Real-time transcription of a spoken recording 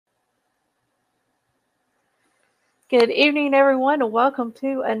Good evening, everyone, and welcome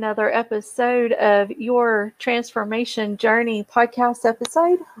to another episode of your Transformation Journey podcast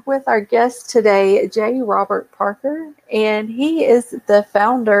episode with our guest today, J. Robert Parker. And he is the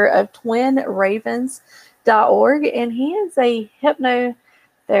founder of twinravens.org, and he is a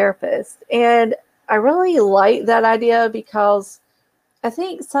hypnotherapist. And I really like that idea because I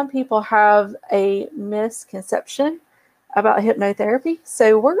think some people have a misconception about hypnotherapy.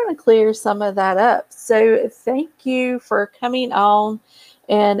 So we're going to clear some of that up. So thank you for coming on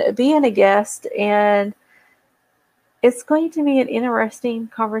and being a guest. And it's going to be an interesting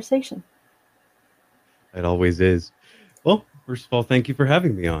conversation. It always is. Well, first of all, thank you for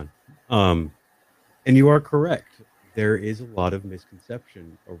having me on. Um, and you are correct. There is a lot of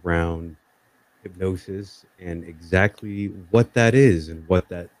misconception around hypnosis and exactly what that is and what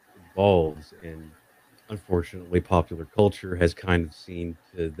that involves. And unfortunately, popular culture has kind of seen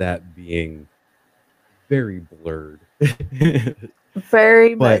to that being very blurred.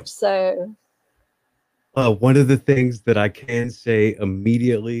 Very But much so. one of the things that I can say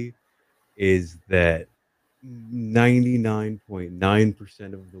immediately is that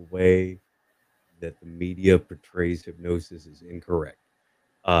 99.9% of the way that the media portrays hypnosis is incorrect.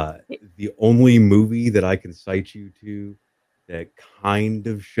 Uh, the only movie that I can cite you to that kind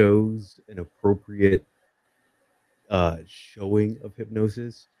of shows an appropriate showing of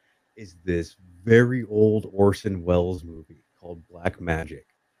hypnosis is this very old Orson Welles movie called Black Magic.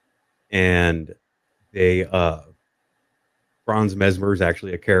 And they Franz Mesmer is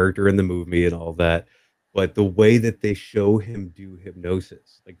actually a character in the movie and all that. But the way that they show him do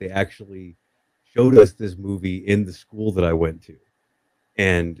hypnosis, like they actually showed us this movie in the school that I went to,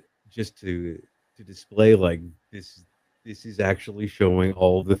 and just to display like this this is actually showing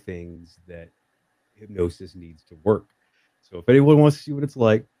all the things that hypnosis needs to work. So if anyone wants to see what it's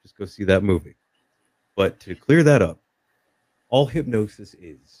like, just go see that movie. But to clear that up, all hypnosis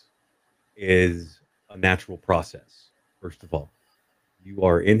is a natural process. First of all, you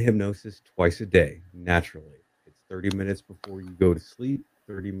are in hypnosis twice a day, naturally. It's 30 minutes before you go to sleep,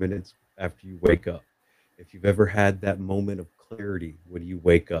 30 minutes after you wake up. If you've ever had that moment of clarity when you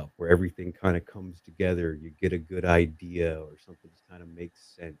wake up, where everything kind of comes together, you get a good idea or something just kind of makes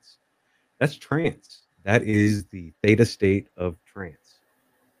sense, that's trance. That is the theta state of trance.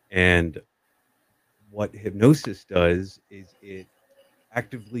 And what hypnosis does is it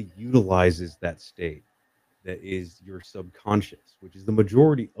actively utilizes that state that is your subconscious, which is the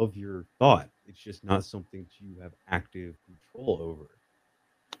majority of your thought. It's just not something you have active control over.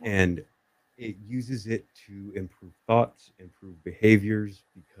 And it uses it to improve thoughts, improve behaviors,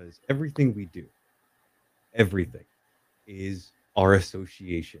 because everything we do, everything is our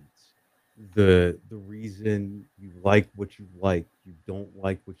associations. The reason you like what you like, you don't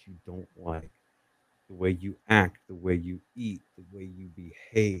like what you don't like, the way you act, the way you eat, the way you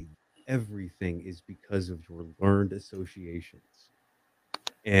behave, everything is because of your learned associations.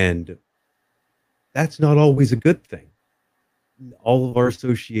 And that's not always a good thing. All of our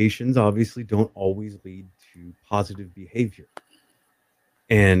associations obviously don't always lead to positive behavior.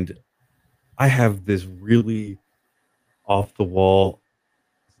 And I have this really off the wall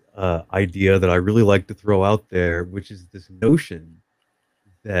idea that I really like to throw out there, which is this notion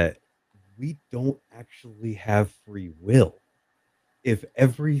that we don't actually have free will. If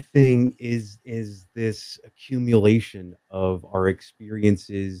everything is this accumulation of our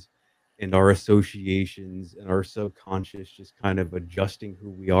experiences and our associations and our subconscious just kind of adjusting who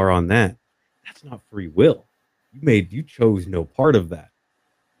we are on that, that's not free will. You chose no part of that.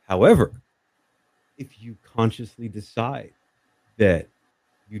 However, if you consciously decide that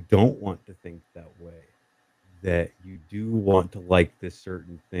you don't want to think that way, that you do want to like this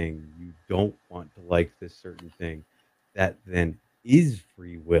certain thing, you don't want to like this certain thing, that then is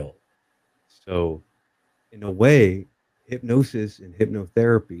free will. So, in a way, hypnosis and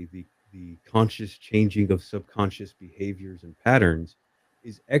hypnotherapy, the conscious changing of subconscious behaviors and patterns,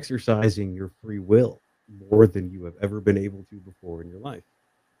 is exercising your free will more than you have ever been able to before in your life.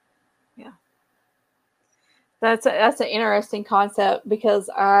 Yeah. That's an interesting concept because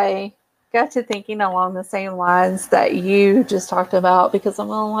I got to thinking along the same lines that you just talked about because I'm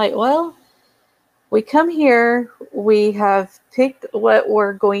like, well, we come here, we have picked what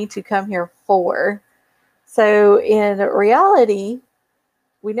we're going to come here for. So in reality,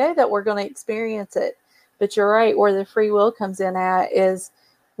 we know that we're going to experience it. But you're right, where the free will comes in at is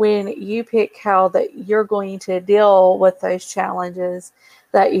when you pick how that you're going to deal with those challenges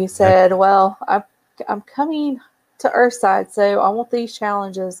that you said, Exactly. well, I'm coming to Earthside, so I want these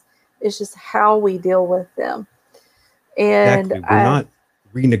challenges. It's just how we deal with them. And Exactly. We're not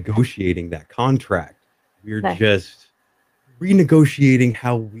renegotiating that contract. We're No. just renegotiating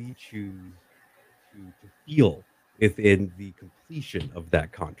how we choose to feel within the completion of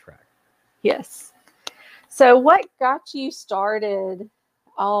that contract. Yes. So, what got you started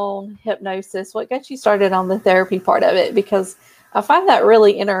on hypnosis? What got you started on the therapy part of it? Because I find that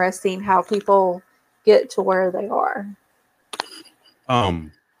really interesting how people get to where they are.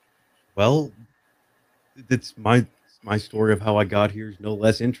 Um, well, that's my story of how I got here is no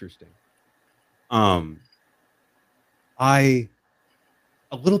less interesting. Um, I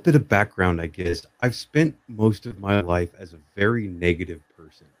a little bit of background, I guess. I've spent most of my life as a very negative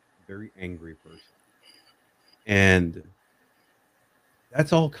person, very angry person, and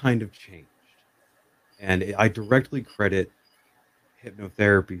that's all kind of changed. And I directly credit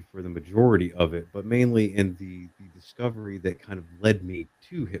hypnotherapy for the majority of it, but mainly in the discovery that kind of led me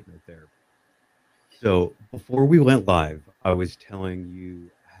to hypnotherapy. So before we went live, I was telling you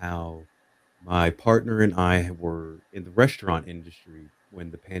how my partner and I were in the restaurant industry when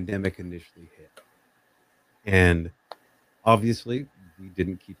the pandemic initially hit. And obviously, we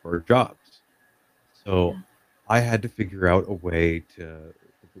didn't keep our jobs. So Yeah. I had to figure out a way to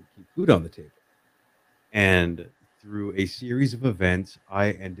keep food on the table. And through a series of events,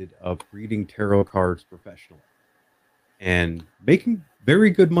 I ended up reading tarot cards professionally and making very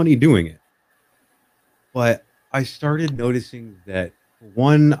good money doing it. But I started noticing that, for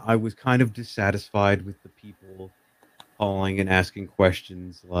one, I was kind of dissatisfied with the people calling and asking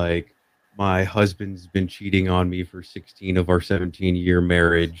questions like, my husband's been cheating on me for 16 of our 17-year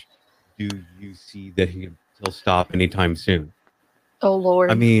marriage. Do you see that he'll stop anytime soon? Oh, I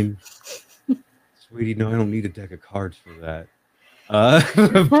Lord. mean, sweetie, no, I don't need a deck of cards for that.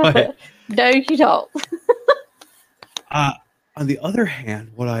 But No, you don't. uh, on the other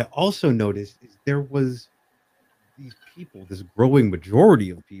hand, what I also noticed is there was these people, this growing majority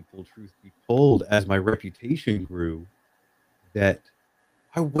of people, truth be told, as my reputation grew, that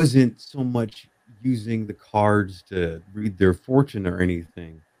I wasn't so much using the cards to read their fortune or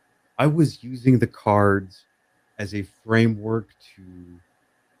anything. I was using the cards as a framework to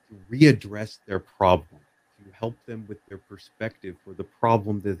readdress their problem, to help them with their perspective for the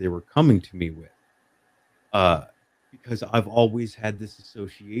problem that they were coming to me with. Uh, because I've always had this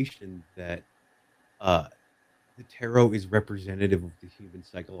association that uh, the tarot is representative of the human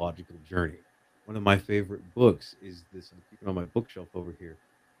psychological journey. One of my favorite books is this. I keep it on my bookshelf over here.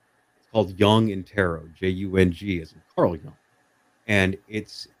 It's called Jung in Tarot, Jung, as in Carl Jung, and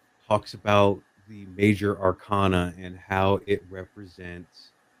it's talks about the major arcana and how it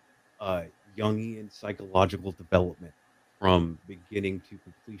represents uh, Jungian psychological development from beginning to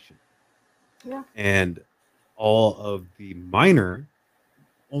completion, Yeah. and all of the minor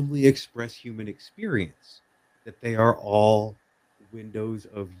only express human experience. That they are all windows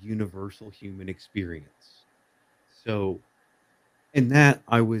of universal human experience. So in that,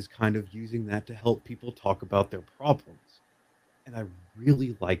 I was kind of using that to help people talk about their problems. And I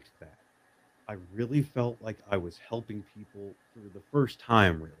really liked that. I really felt like I was helping people for the first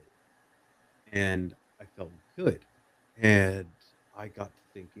time, really. And I felt good. And I got to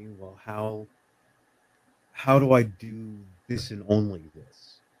thinking, well, how do I do this and only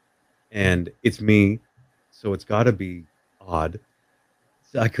this? And it's me, so it's got to be odd.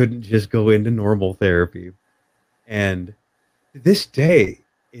 So I couldn't just go into normal therapy. And to this day,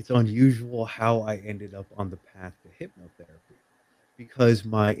 it's unusual how I ended up on the path to hypnotherapy because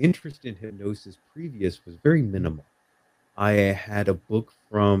my interest in hypnosis previous was very minimal. I had a book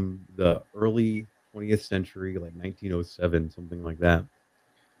from the early 20th century, like 1907, something like that,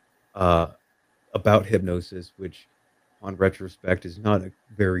 uh, about hypnosis, which, on retrospect, is not a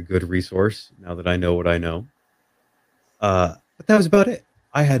very good resource now that I know what I know. But that was about it.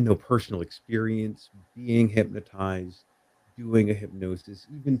 I had no personal experience being hypnotized, doing a hypnosis,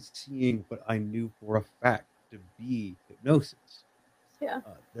 even seeing what I knew for a fact to be hypnosis. Yeah.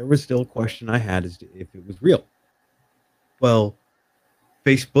 There was still a question I had as to if it was real. Well,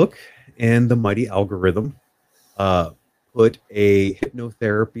 Facebook and the mighty algorithm uh, put a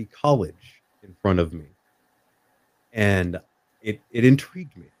hypnotherapy college in front of me, and it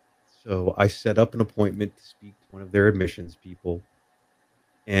intrigued me. So I set up an appointment to speak to one of their admissions people,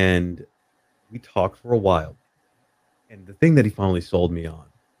 and we talked for a while. And the thing that he finally sold me on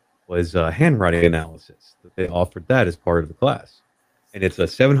was handwriting analysis, that they offered that as part of the class. And it's a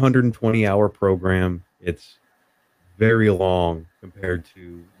 720-hour program. It's very long compared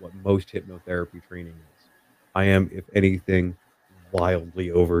to what most hypnotherapy training is. I am, if anything,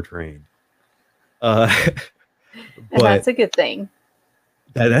 wildly overtrained. Uh, And that's but a good thing.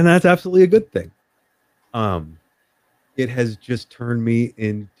 that's absolutely a good thing. Um, it has just turned me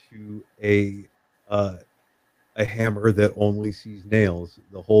into a a hammer that only sees nails.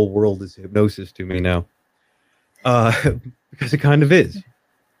 The whole world is hypnosis to me now, uh, because it kind of is.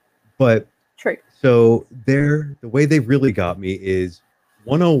 But True. so the way they really got me is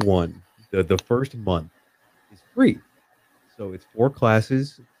 101. The first month is free, so it's 4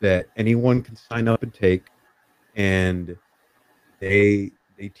 classes that anyone can sign up and take, and they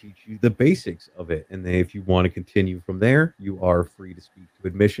teach you the basics of it. And then if you want to continue from there, you are free to speak to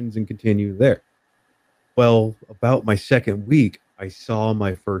admissions and continue there. Well, about my second week, I saw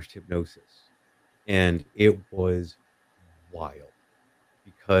my first hypnosis, and it was wild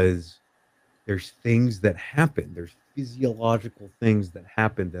because there's things that happen. There's physiological things that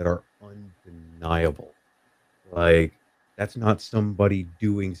happen that are undeniable. Like that's not somebody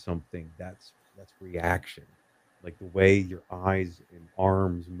doing something. That's reaction. Like the way your eyes and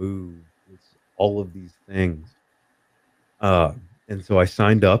arms move. It's all of these things. Uh, and so I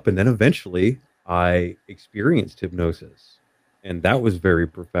signed up, and then eventually I experienced hypnosis, and that was very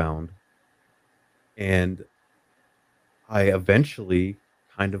profound. And I eventually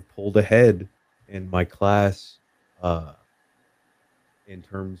kind of pulled ahead in my class, uh, in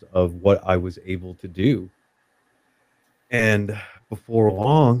terms of what I was able to do. And before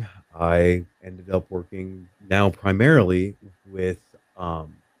long, I ended up working now primarily with,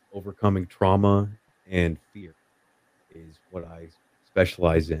 overcoming trauma and fear is what I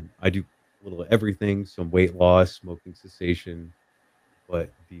specialize in. I do a little of everything, some weight loss, smoking cessation, but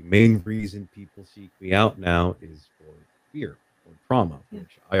the main reason people seek me out now is for fear or trauma, Yeah.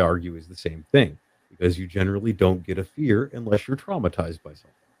 which I argue is the same thing because you generally don't get a fear unless you're traumatized by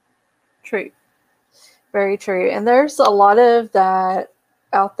something. True. Very true. And there's a lot of that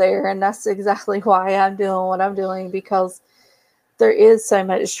out there, and that's exactly why I'm doing what I'm doing, because there is so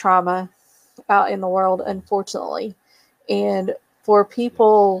much trauma out in the world, unfortunately. And for Yes.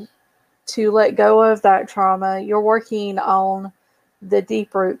 people to let go of that trauma, you're working on the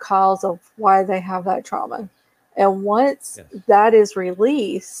deep root cause of why they have that trauma. And once Yes. that is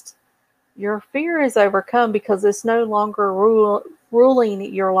released, your fear is overcome because it's no longer ruling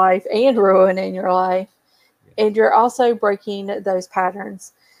your life and ruining your life. Yes. And you're also breaking those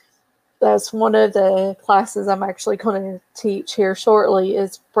patterns. That's one of the classes I'm actually going to teach here shortly,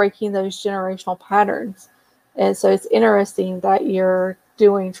 is breaking those generational patterns. And so it's interesting that you're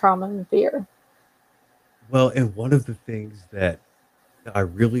doing trauma and fear. Well, and one of the things that I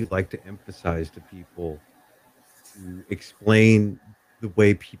really like to emphasize to people to explain the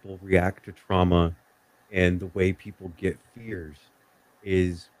way people react to trauma and the way people get fears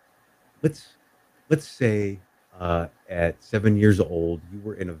is let's let's say at 7 years old you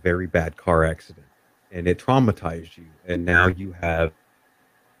were in a very bad car accident and it traumatized you, and now you have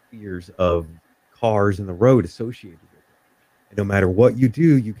fears of cars and the road associated with it, and no matter what you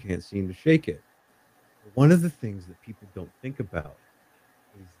do you can't seem to shake it. One of the things that people don't think about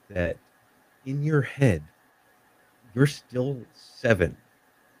is that in your head you're still 7.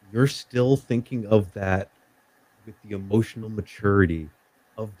 You're still thinking of that with the emotional maturity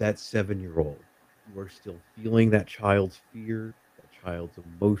of that 7-year old. You are still feeling that child's fear, that child's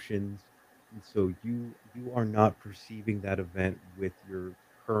emotions. And so you are not perceiving that event with your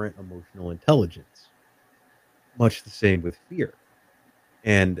current emotional intelligence. Much the same with fear.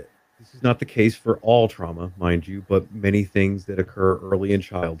 And this is not the case for all trauma, mind you, but many things that occur early in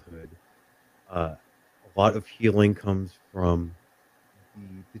childhood. A lot of healing comes from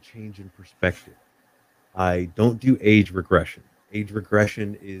the change in perspective. I don't do age regression. Age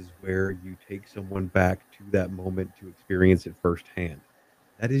regression is where you take someone back to that moment to experience it firsthand.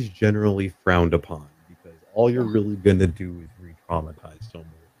 That is generally frowned upon because all you're Yeah. really going to do is re traumatize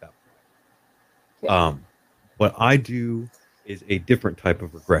someone at that point. Yeah. Um, what I do is a different type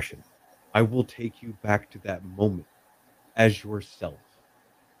of regression. I will take you back to that moment as yourself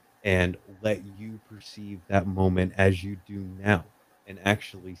and let you perceive that moment as you do now and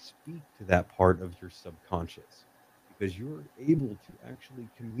actually speak to that part of your subconscious because you're able to actually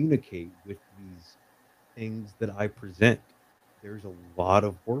communicate with these things that I present. There's a lot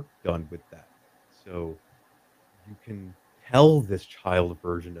of work done with that. So you can tell this child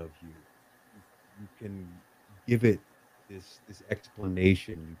version of you. You can give it this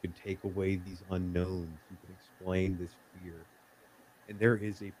explanation. You can take away these unknowns. You can explain this fear, and there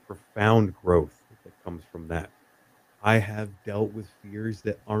is a profound growth that comes from that. I have dealt with fears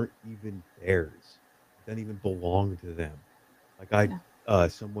that aren't even theirs, that don't even belong to them. Like Yeah.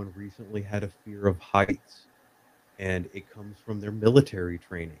 someone recently had a fear of heights, and it comes from their military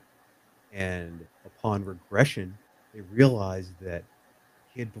training. And upon regression, they realized that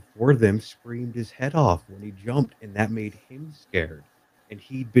the kid before them screamed his head off when he jumped, and that made him scared. and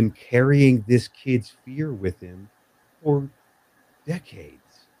he'd been carrying this kid's fear with him for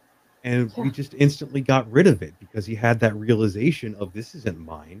decades. And Yeah. we just instantly got rid of it because he had that realization of this isn't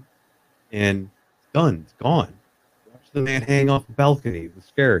mine, and it's done, it's gone. Watch the man hang off the balcony. It was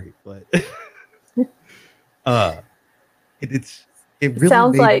scary, but uh it's it It really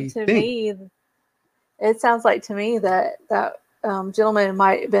sounds made like me to think. me, it sounds like to me that gentleman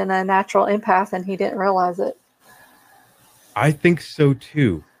might have been a natural empath and he didn't realize it. I think so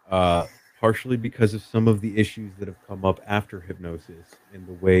too. Partially because of some of the issues that have come up after hypnosis and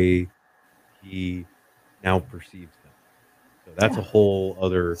the way he now perceives them. So that's Yeah. a whole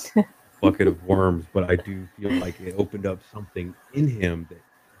other bucket of worms, but I do feel like it opened up something in him that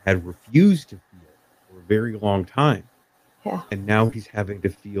he had refused to feel for a very long time. Yeah. And now he's having to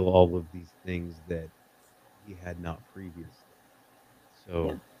feel all of these things that he had not previously. Yeah.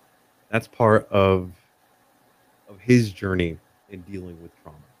 So that's part of his journey in dealing with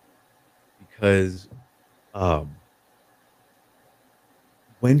trauma because um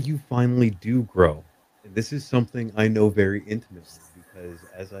when you finally do grow, and this is something I know very intimately because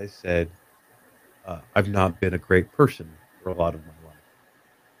as I said, I've not been a great person for a lot of my life.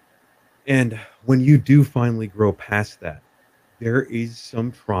 And when you do finally grow past that, there is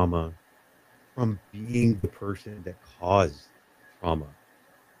some trauma from being the person that caused the trauma,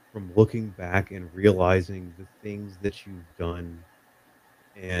 from looking back and realizing the things that you've done.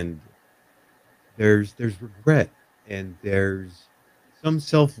 And there's regret and there's some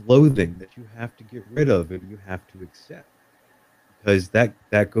self-loathing that you have to get rid of and you have to accept because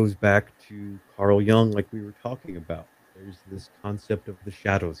that goes back to Carl Jung, like we were talking about. There's this concept of the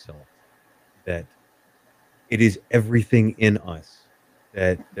shadow self, that it is everything in us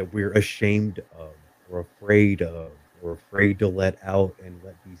that we're ashamed of or afraid to let out and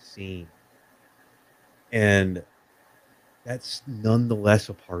let be seen. And that's nonetheless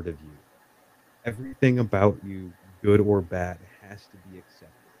a part of you. Everything about you, good or bad, has to be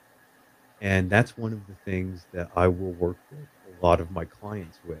accepted. And that's one of the things that I will work with a lot of my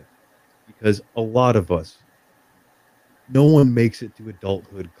clients with because a lot of us, no one makes it to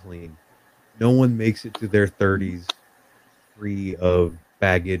adulthood clean. No one makes it to their 30s free of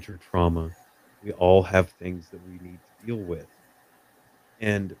baggage or trauma. We all have things that we need to deal with.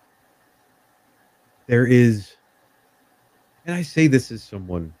 And there is, and I say this as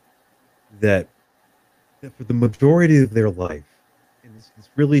someone that, that for the majority of their life, and this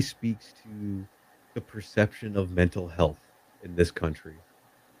really speaks to the perception of mental health in this country,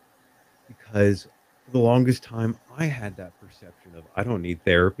 because for the longest time, I had that perception of I don't need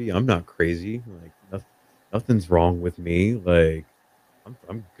therapy. I'm not crazy. Like nothing's wrong with me. Like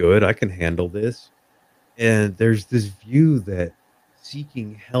I'm good. I can handle this. And there's this view that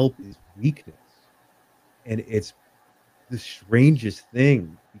seeking help is weakness. And it's the strangest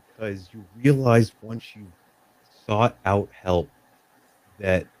thing because you realize once you've sought out help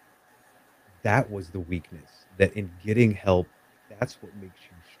that that was the weakness, that in getting help, that's what makes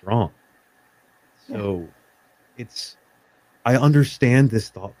you strong. Yeah. So it's, I understand this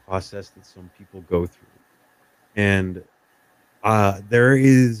thought process that some people go through. And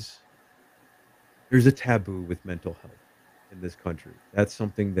there's a taboo with mental health in this country. That's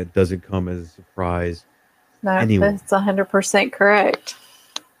something that doesn't come as a surprise to No, anyone. that's 100% correct.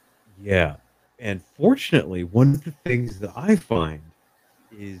 Yeah. And fortunately, one of the things that I find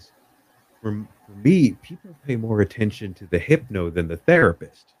is for me, people pay more attention to the hypno than the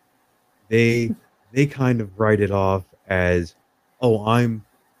therapist. They they kind of write it off as, oh, I'm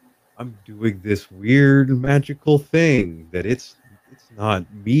doing this weird magical thing that it's not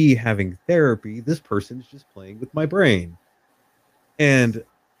me having therapy. This person's just playing with my brain. And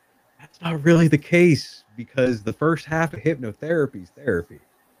that's not really the case because the first half of hypnotherapy is therapy.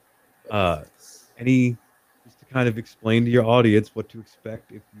 Uh, any just to kind of explain to your audience what to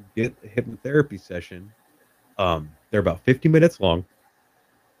expect if you get a hypnotherapy session. They're about 50 minutes long,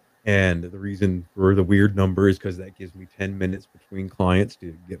 and the reason for the weird number is because that gives me 10 minutes between clients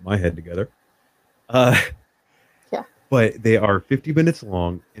to get my head together. Uh, Yeah. but they are 50 minutes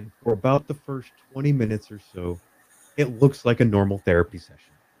long, and for about the first 20 minutes or so, it looks like a normal therapy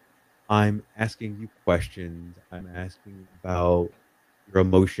session. I'm asking you questions. I'm asking about your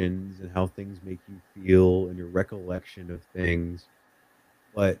emotions and how things make you feel and your recollection of things.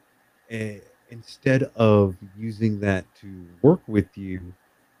 But instead of using that to work with you,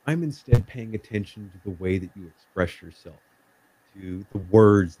 I'm instead paying attention to the way that you express yourself, to the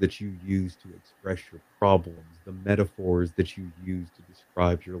words that you use to express your problems, the metaphors that you use to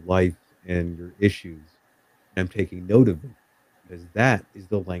describe your life and your issues. And I'm taking note of them because that is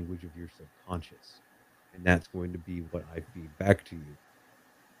the language of your subconscious. And that's going to be what I feed back to you.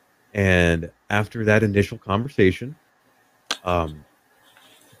 And after that initial conversation, to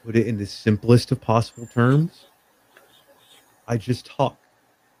put it in the simplest of possible terms, I just talk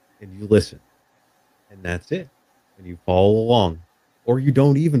and you listen, and that's it. And you follow along, or you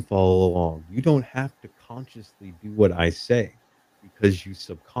don't even follow along. You don't have to consciously do what I say because you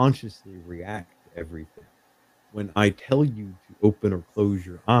subconsciously react to everything. When I tell you to open or close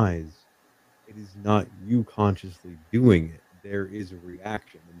your eyes, it is not you consciously doing it. There is a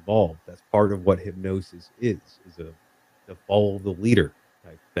reaction involved. That's part of what hypnosis is a to follow the leader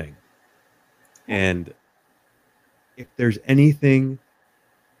type thing. Yeah. And if there's anything,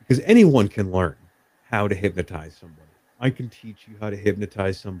 because anyone can learn how to hypnotize somebody. I can teach you how to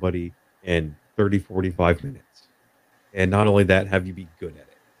hypnotize somebody in 30, 45 minutes. And not only that, have you be good at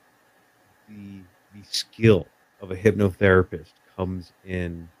it. The skill of a hypnotherapist comes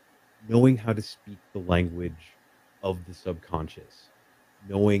in knowing how to speak the language of the subconscious,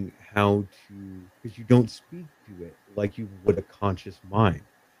 knowing how to, because you don't speak to it like you would a conscious mind.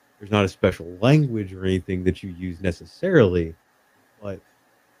 There's not a special language or anything that you use necessarily, but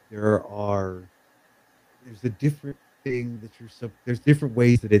there are there's a different thing that there's different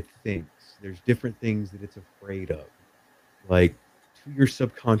ways that it thinks. There's different things that it's afraid of. Like, to your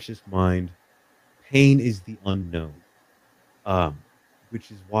subconscious mind, pain is the unknown. Um,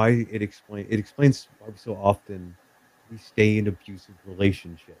 which is why it explains why so often we stay in abusive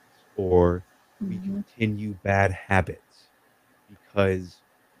relationships or we Hmm. continue bad habits because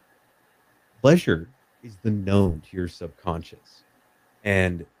pleasure is the known to your subconscious.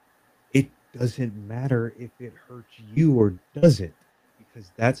 And it doesn't matter if it hurts you or doesn't,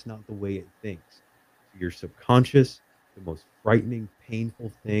 because that's not the way it thinks. To your subconscious, the most frightening,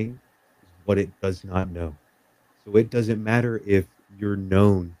 painful thing is what it does not know. So it doesn't matter if your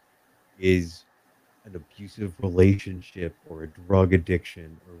known is an abusive relationship or a drug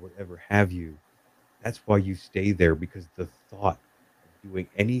addiction or whatever have you. That's why you stay there, because the thought of doing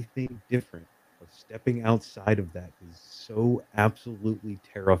anything different, of stepping outside of that, is so absolutely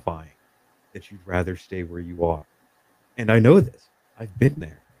terrifying that you'd rather stay where you are. And I know this. I've been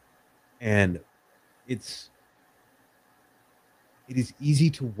there. And it's it is easy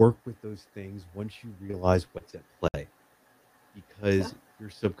to work with those things once you realize what's at play, Yeah. because your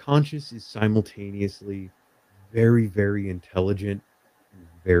subconscious is simultaneously very, very intelligent and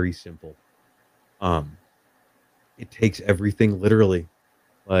very simple. Um, it takes everything literally.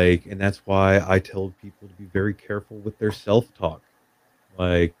 Like, and that's why I tell people to be very careful with their self-talk.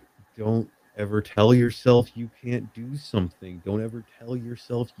 Like, don't ever tell yourself you can't do something. Don't ever tell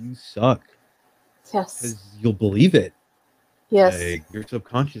yourself you suck, Yes. because you'll believe it. Yes. Like, your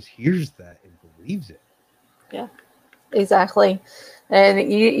subconscious hears that and believes it. Yeah. Exactly.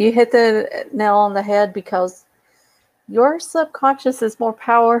 And you hit the nail on the head because your subconscious is more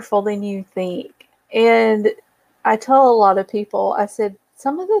powerful than you think. And I tell a lot of people, I said,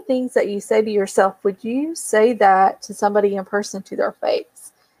 some of the things that you say to yourself, would you say that to somebody in person to their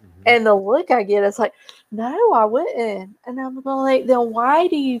face? Hmm. And the look I get is like, no, I wouldn't. And I'm like, then why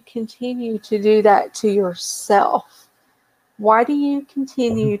do you continue to do that to yourself? Why do you One of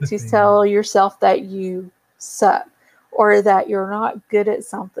continue the to things. tell yourself that you suck or that you're not good at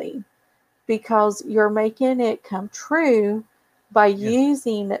something? Because you're making it come true by Yes.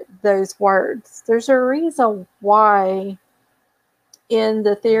 using those words. There's a reason why in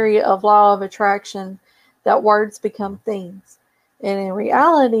the theory of law of attraction that words become Uh, things. And in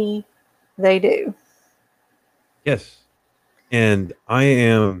reality, they do. yes. And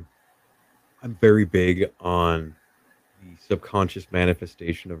I'm very big on the subconscious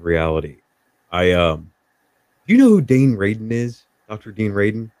manifestation of reality. I Do you know who Dean Radin is? Dr. Dean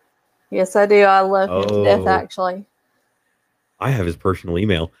Radin? Yes, I do. I love him to death, Oh, actually. I have his personal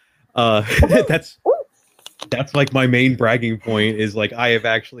email. Ooh, That's ooh. that's like my main bragging point, is like I have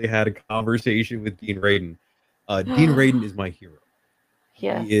actually had a conversation with Dean Radin. Dean Radin is my hero. He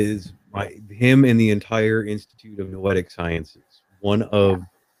Yes. is him and the entire Institute of Noetic Sciences. One Yeah. of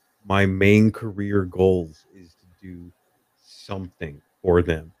my main career goals is to do something for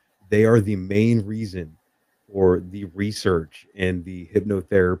them. They are the main reason for the research and the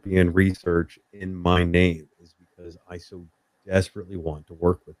hypnotherapy and research in my name, is because I so desperately want to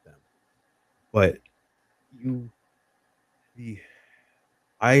work with them. But you the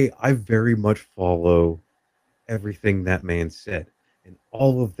I very much follow everything that man said. And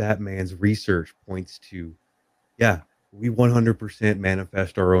all of that man's research points to, yeah, we 100%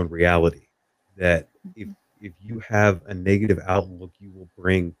 manifest our own reality. That if you have a negative outlook, you will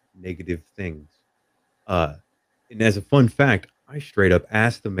bring negative things. Uh, and as a fun fact, I straight up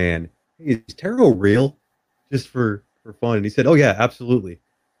asked the man, "Hey, is tarot real?" Just for fun, and he said, "Oh yeah, absolutely."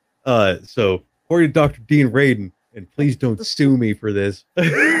 So according to Dr. Dean Radin, and please don't sue me for this,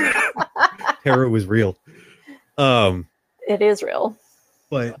 tarot is real. Um, It is real.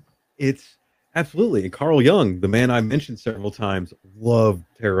 but it's absolutely. And Carl Jung, the man I mentioned several times, loved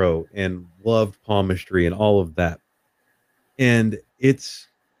tarot and loved palmistry and all of that. And it's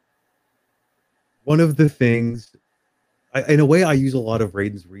one of the things, in a way, I use a lot of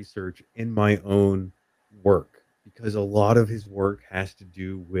Radin's research in my own work because a lot of his work has to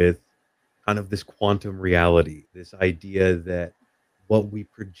do with kind of this quantum reality, this idea that what we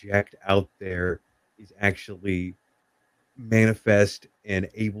project out there is actually manifest and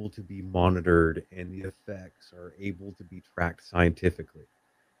able to be monitored, and the effects are able to be tracked scientifically.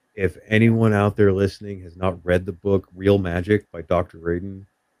 If anyone out there listening has not read the book Real Magic by Dr. Radin,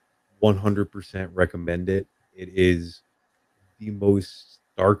 100% recommend it. It is the most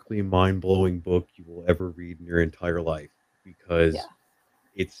starkly mind-blowing book you will ever read in your entire life Yeah. because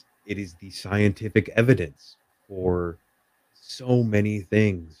it is the scientific evidence for so many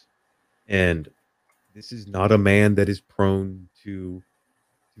things. And this is not a man that is prone to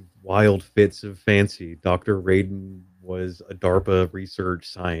wild fits of fancy. Dr. Radin was a DARPA research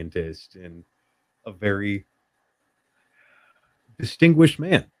scientist and a very distinguished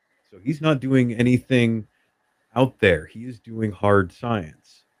man. So he's not doing anything out there. He is doing hard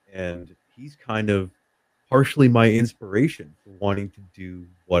science. And he's kind of partially my inspiration for wanting to do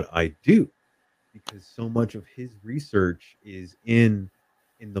what I do because so much of his research is in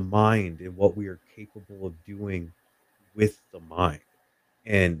the mind and what we are capable of doing with the mind.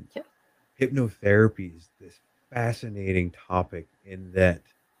 And Yeah. hypnotherapy is this fascinating topic in that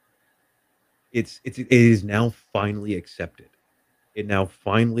it is now finally accepted. It now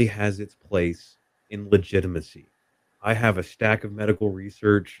finally has its place in legitimacy. I have a stack of medical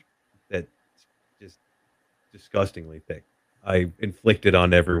research that's just disgustingly thick. I inflict it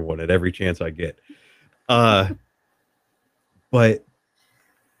on everyone at every chance I get. Uh, but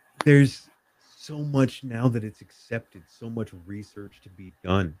there's so much now that it's accepted, so much research to be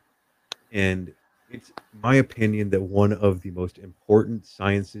done. And it's my opinion that one of the most important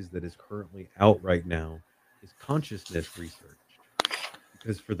sciences that is currently out right now is consciousness research.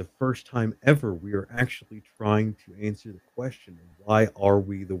 Because for the first time ever, we are actually trying to answer the question of why are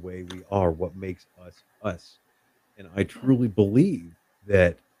we the way we are? What makes us us? And I truly believe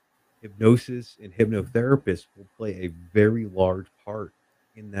that hypnosis and hypnotherapists will play a very large part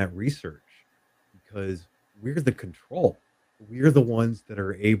in that research because we're the control. We're the ones that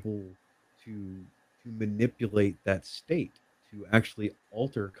are able to to manipulate that state to actually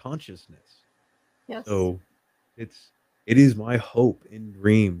alter consciousness. Yes. So it is my hope and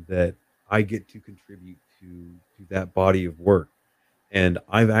dream that I get to contribute to that body of work. And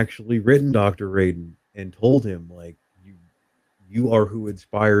I've actually written Dr. Radin and told him like you are who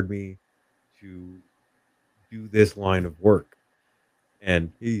inspired me to do this line of work.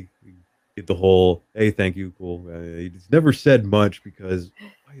 And he did the whole, hey, thank you, cool. He's never said much because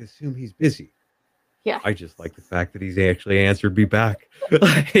I assume he's busy. Yeah. I just like the fact that he's actually answered me back.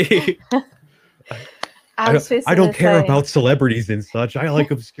 I, I was just I don't gonna care say about celebrities and such. I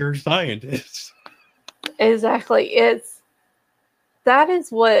like obscure scientists. exactly. It's that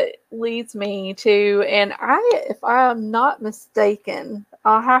is what leads me to, and if I'm not mistaken,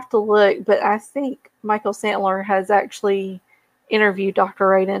 I'll have to look, but I think Michael Sandler has actually interviewed Dr.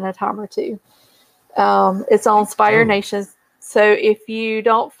 Radin a time or two. It's I on think Spire so. Nations. So if you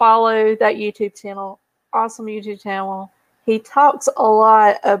don't follow that YouTube channel, awesome YouTube channel, he talks a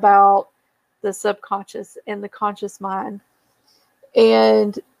lot about the subconscious and the conscious mind.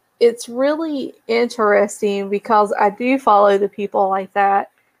 And it's really interesting because I do follow the people like that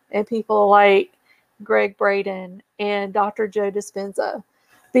and people like Greg Braden and Dr. Joe Dispenza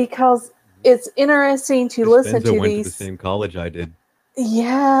because it's interesting to listen Dispenza to went to the these. same college I did.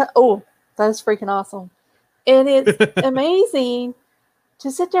 Yeah. Oh, that's freaking awesome. And it's amazing to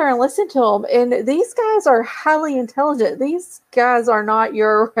sit there and listen to them. And these guys are highly intelligent. These guys are not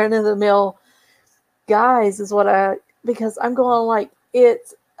your run of the mill guys, is what because I'm going like,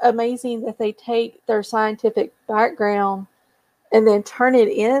 it's amazing that they take their scientific background and then turn it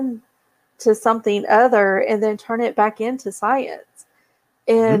into something other and then turn it back into science.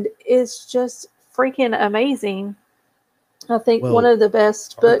 Mhm. And it's just freaking amazing. I think one Well, of the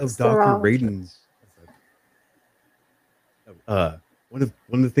best part of books that Dr. I've Radin's one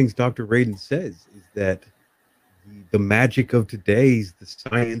of the things Dr. Radin says is that the magic of today is the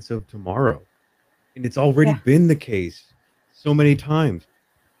science of tomorrow. And it's already yeah. been the case so many times.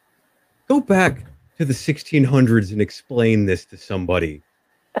 Go back to the 1600s and explain this to somebody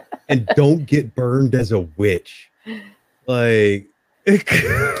and don't get burned as a witch. Like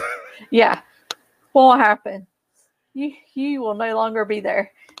Yeah, won't happen. You will no longer be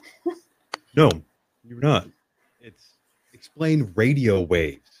there. No, you're not. It's explain radio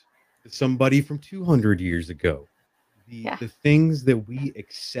waves to somebody from 200 years ago. Yeah. The things that we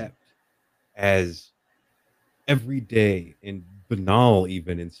accept as everyday and banal,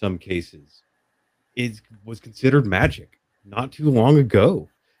 even in some cases, is was considered magic not too long ago.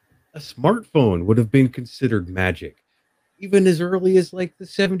 A smartphone would have been considered magic even as early as like the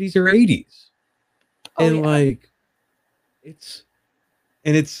 70s or 80s. Oh And yeah. like it's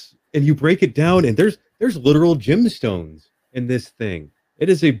and you break it down and there's literal gemstones in this thing. It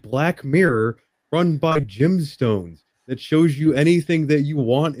is a black mirror run by gemstones that shows you anything that you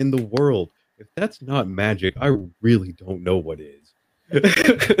want in the world. If that's not magic, I really don't know what is.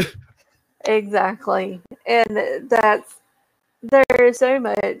 Exactly. And there's so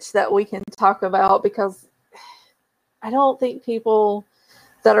much that we can talk about because I don't think people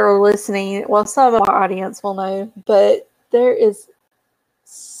that are listening, well, some of our audience will know, but there is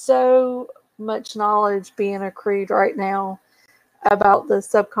so much knowledge being accrued right now about the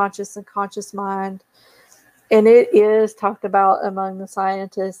subconscious and conscious mind. And it is talked about among the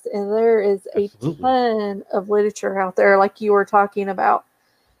scientists. And there is a Absolutely. ton of literature out there, like you were talking about.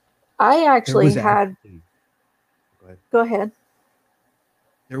 I There actually was had, actually go ahead. go ahead.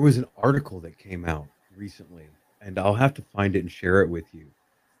 There was an article that came out recently, and I'll have to find it and share it with you.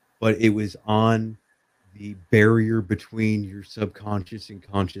 But it was on the barrier between your subconscious and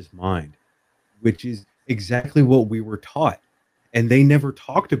conscious mind, which is exactly what we were taught. And they never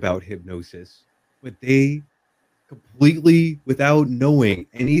talked about hypnosis, but they completely, without knowing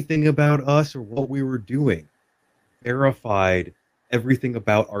anything about us or what we were doing, verified everything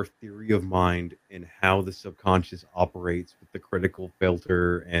about our theory of mind and how the subconscious operates with the critical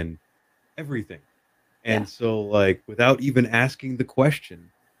filter and everything. Yeah. And so, like, without even asking the question,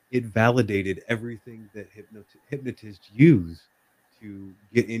 it validated everything that hypnotists use to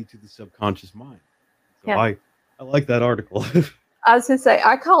get into the subconscious mind. So Yeah. I like that article. I was going to say,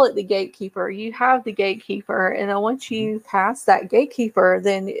 I call it the gatekeeper. You have the gatekeeper. And then once Mhm. you pass that gatekeeper,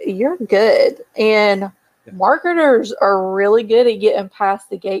 then you're good. And Yeah. marketers are really good at getting past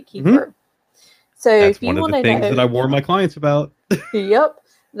the Mhm. gatekeeper. So That's if one you of want the to things that know, I warn my clients about. yep,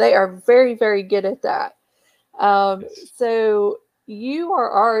 they are very, very good at that. Yes. So you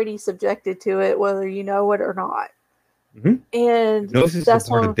are already subjected to it, whether you know it or not. Hmm. And Hypnosis is a that's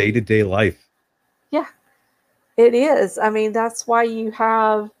part of one, day to day life. yeah, it is. I mean, that's why you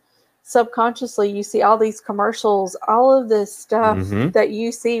have subconsciously, you see all these commercials, all of this stuff Hmm. that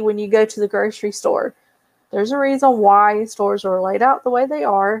you see when you go to the grocery store. There's a reason why stores are laid out the way they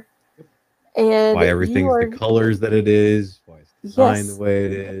are. Yep. And Why you everything's the are, colors that it is, why it's designed the yes, way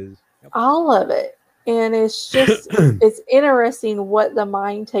it is. Yep. all of it. And it's just, it's interesting what the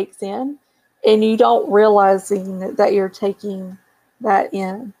mind takes in, and you don't realizing that you're taking that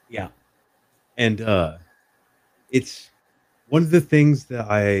in. Yeah. And it's one of the things that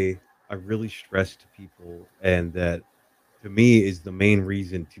I really stress to people, and that to me is the main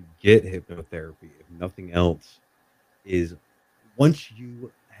reason to get hypnotherapy, if nothing else, is once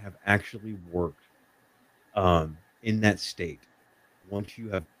you have actually worked in that state, once you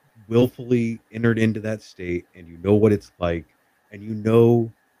have willfully entered into that state and you know what it's like, and you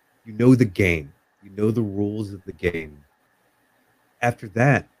know the game, you know the rules of the game. After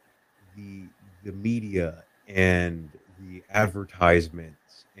that, the the media and the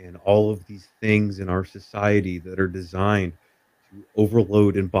advertisements and all of these things in our society that are designed to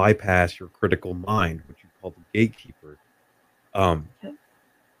overload and bypass your critical mind, what you call the gatekeeper, um,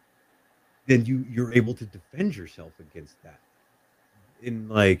 then you're able to defend yourself against that. In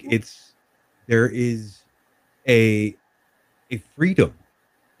like it's there is a a freedom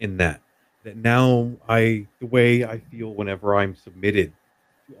in that, that now I the way I feel whenever I'm submitted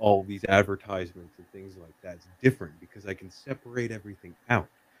to all these advertisements and things like that is different because I can separate everything out.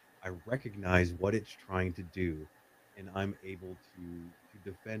 I recognize what it's trying to do, and I'm able to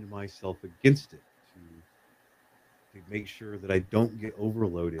defend myself against it, to make sure that I don't get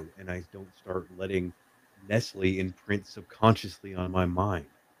overloaded and I don't start letting Nestle imprint subconsciously on my mind.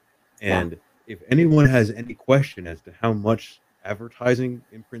 Yeah. And if anyone has any question as to how much advertising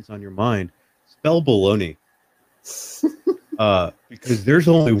imprints on your mind, spell baloney. Because there's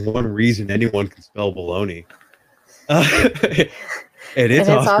only one reason anyone can spell baloney, and it's And it's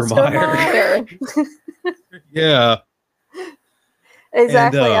Oscar Oscar Mayer. Mayer. Yeah, and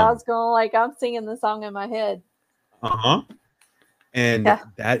Exactly. I was going like, I'm singing the song in my head. uh-huh. And Yeah.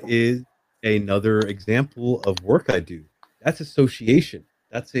 that is another example of work I do. That's association.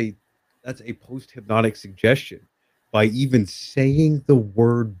 That's a post hypnotic suggestion. by even saying the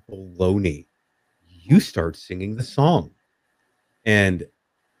word baloney, you start singing the song. And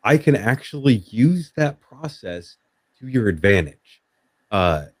I can actually use that process to your advantage.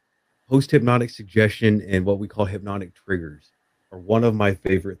 Uh, Post hypnotic suggestion and what we call hypnotic triggers are one of my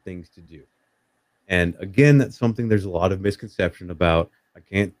favorite things to do. And again, that's something there's a lot of misconception about. I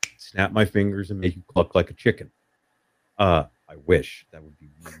can't snap my fingers and make you cluck like a chicken. I wish that would be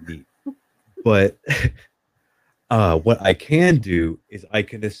really neat. But what I can do is I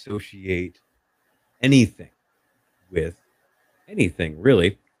can associate anything with anything,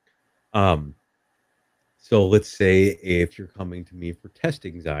 really. Um, so let's say if you're coming to me for test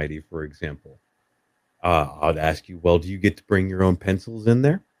anxiety, for example, I'd ask you, well, do you get to bring your own pencils in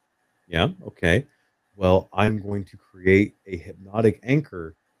there? Yeah. Okay. Well, I'm going to create a hypnotic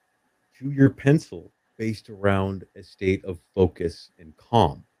anchor to your pencil based around a state of focus and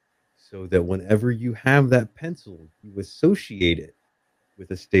calm. So that whenever you have that pencil, you associate it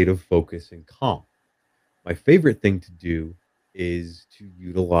with a state of focus and calm. My favorite thing to do is to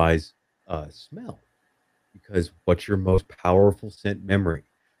utilize smell, because what's your most powerful scent memory?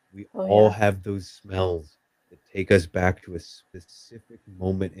 We Oh all yeah. have those smells that take us back to a specific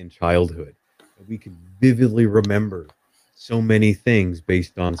moment in childhood. And we can vividly remember so many things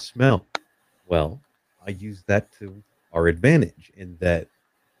based on smell. Well, I use that to our advantage in that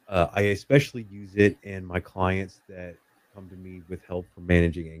I especially use it in my clients that come to me with help for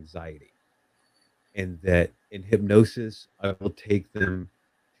managing anxiety. And that in hypnosis, I will take them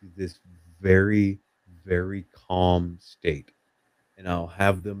to this very, very calm state. And I'll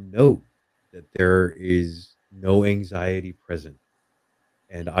have them note that there is no anxiety present.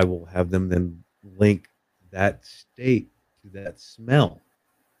 And I will have them then link that state to that smell.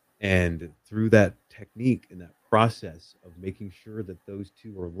 And through that technique and that process of making sure that those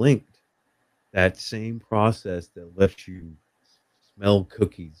two are linked, that same process that lets you smell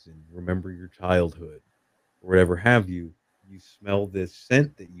cookies and remember your childhood or whatever have you, you smell this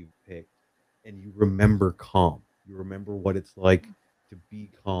scent that you've picked and you remember calm. You remember what it's like to be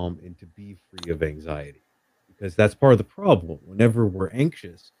calm and to be free of anxiety. Because that's part of the problem. Whenever we're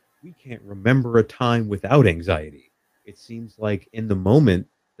anxious, we can't remember a time without anxiety. It seems like in the moment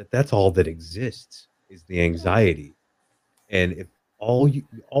that's all that exists is the anxiety. And if all you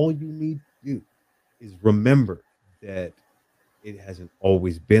need to do is remember that it hasn't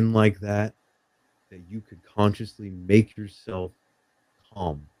always been like that, that you could consciously make yourself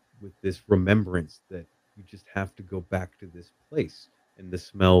calm with this remembrance that you just have to go back to this place and the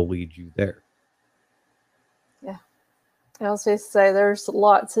smell leads you there. Yeah. I was just say there's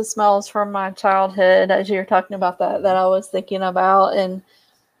lots of smells from my childhood as you're talking about that I was thinking about, and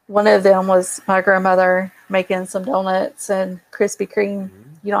one of them was my grandmother making some donuts and Krispy Kreme. Mhm.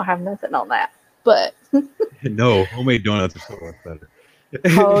 You don't have nothing on that, but No, homemade donuts are so much better.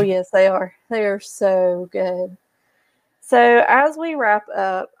 oh yes, they are. They are so good. So as we wrap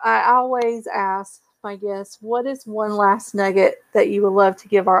up, I always ask my guests, what is one last nugget that you would love to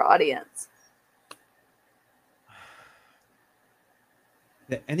give our audience?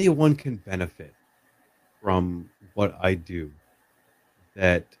 That anyone can benefit from what I do.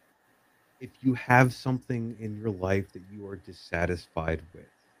 That if you have something in your life that you are dissatisfied with,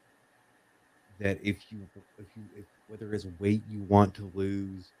 that if whether it's weight you want to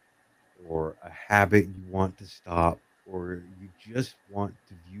lose or a habit you want to stop or you just want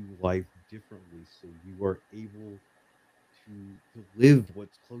to view life differently so you are able to live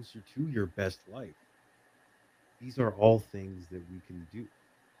what's closer to your best life, these are all things that we can do.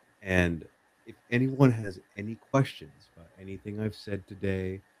 And if anyone has any questions about anything I've said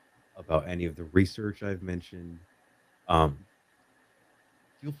today, about any of the research I've mentioned, um,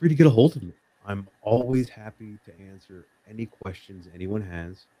 feel free to get a hold of me. I'm always happy to answer any questions anyone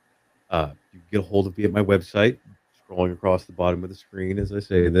has. You can get a hold of me at my website, scrolling across the bottom of the screen as I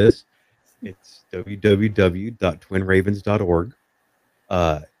say this. It's www.twinravens.org.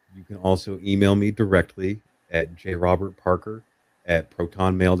 You can also email me directly at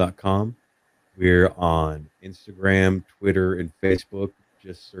jrobertparker@protonmail.com. We're on Instagram, Twitter, and Facebook.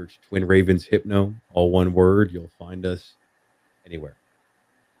 Just search Twin Ravens Hypno, all one word. You'll find us anywhere.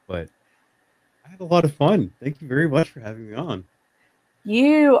 But I had a lot of fun. Thank you very much for having me on.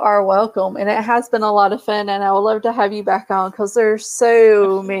 You are welcome, and it has been a lot of fun, and I would love to have you back on because there's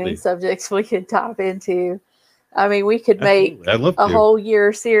so many Absolutely. subjects we could dive into. I mean, we could Absolutely. make I'd love a to. whole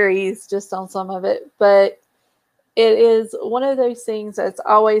year series just on some of it, but it is one of those things that's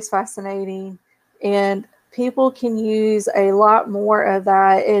always fascinating, and people can use a lot more of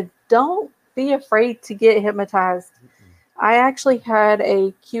that. And don't be afraid to get hypnotized. Mm-mm. I actually had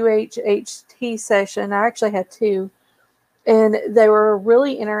a QHHT session. I actually had two. and they were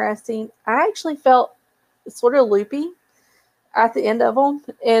really interesting. I actually felt sort of loopy at the end of them,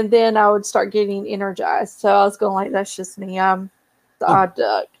 and then I would start getting energized. So I was going like, "That's just me. I'm the Oh, odd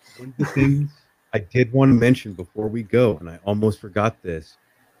duck." one of the things I did want to mention before we go, and I almost forgot this.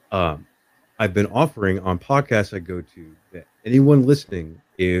 Um, I've been offering on podcasts I go to that anyone listening,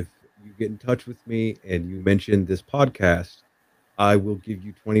 if you get in touch with me and you mention this podcast, I will give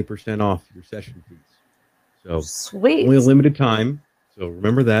you 20% off your session fees. So only a Sweet. limited time. So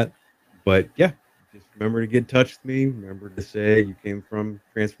remember that. But yeah, just remember to get in touch with me. Remember to say you came from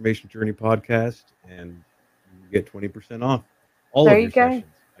Transformation Journey Podcast and you get 20% off all There of you your go. sessions.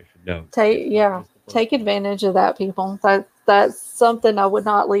 I should note. It's not just the first Take one. advantage of that, people. That's something I would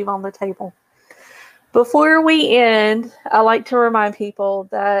not leave on the table. Before we end, I like to remind people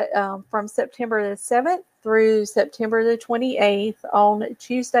that from September the 7th through September the 28th on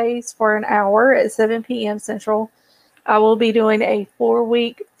Tuesdays for an hour at 7 p.m. Central, I will be doing a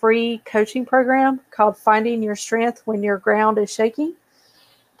 4-week free coaching program called Finding Your Strength When Your Ground is Shaking.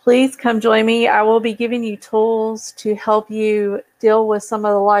 Please come join me. I will be giving you tools to help you deal with some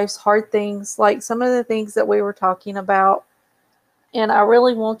of the life's hard things, like some of the things that we were talking about. And I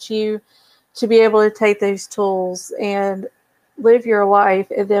really want you to be able to take those tools and live your life.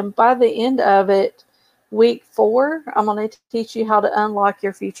 And then by the end of it, week 4, I'm going to teach you how to unlock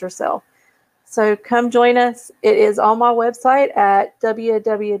your future self. So come join us. It is on my website at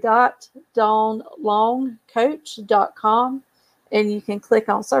www.dawnlongcoach.com, and you can click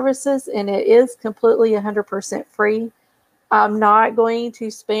on services, and it is completely 100% free. I'm not going to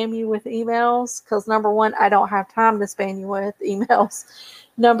spam you with emails because, number one, I don't have time to spam you with emails.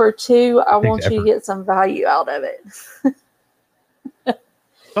 Number two, I Takes want you to effort. get some value out of it.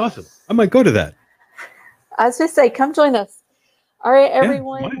 It's awesome. I might go to that. I was just say, come join us. All right, Yeah,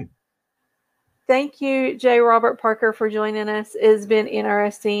 everyone. might. Thank you, J. Robert Parker, for joining us. It's been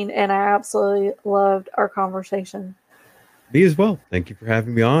interesting, and I absolutely loved our conversation. Me as well. Thank you for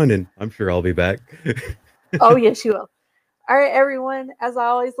having me on, and I'm sure I'll be back. Oh, yes, you will. All right, everyone. As I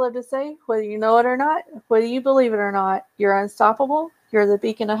always love to say, whether you know it or not, whether you believe it or not, you're unstoppable, you're the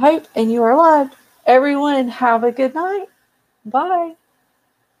beacon of hope, and you are loved. Everyone, have a good night. Bye.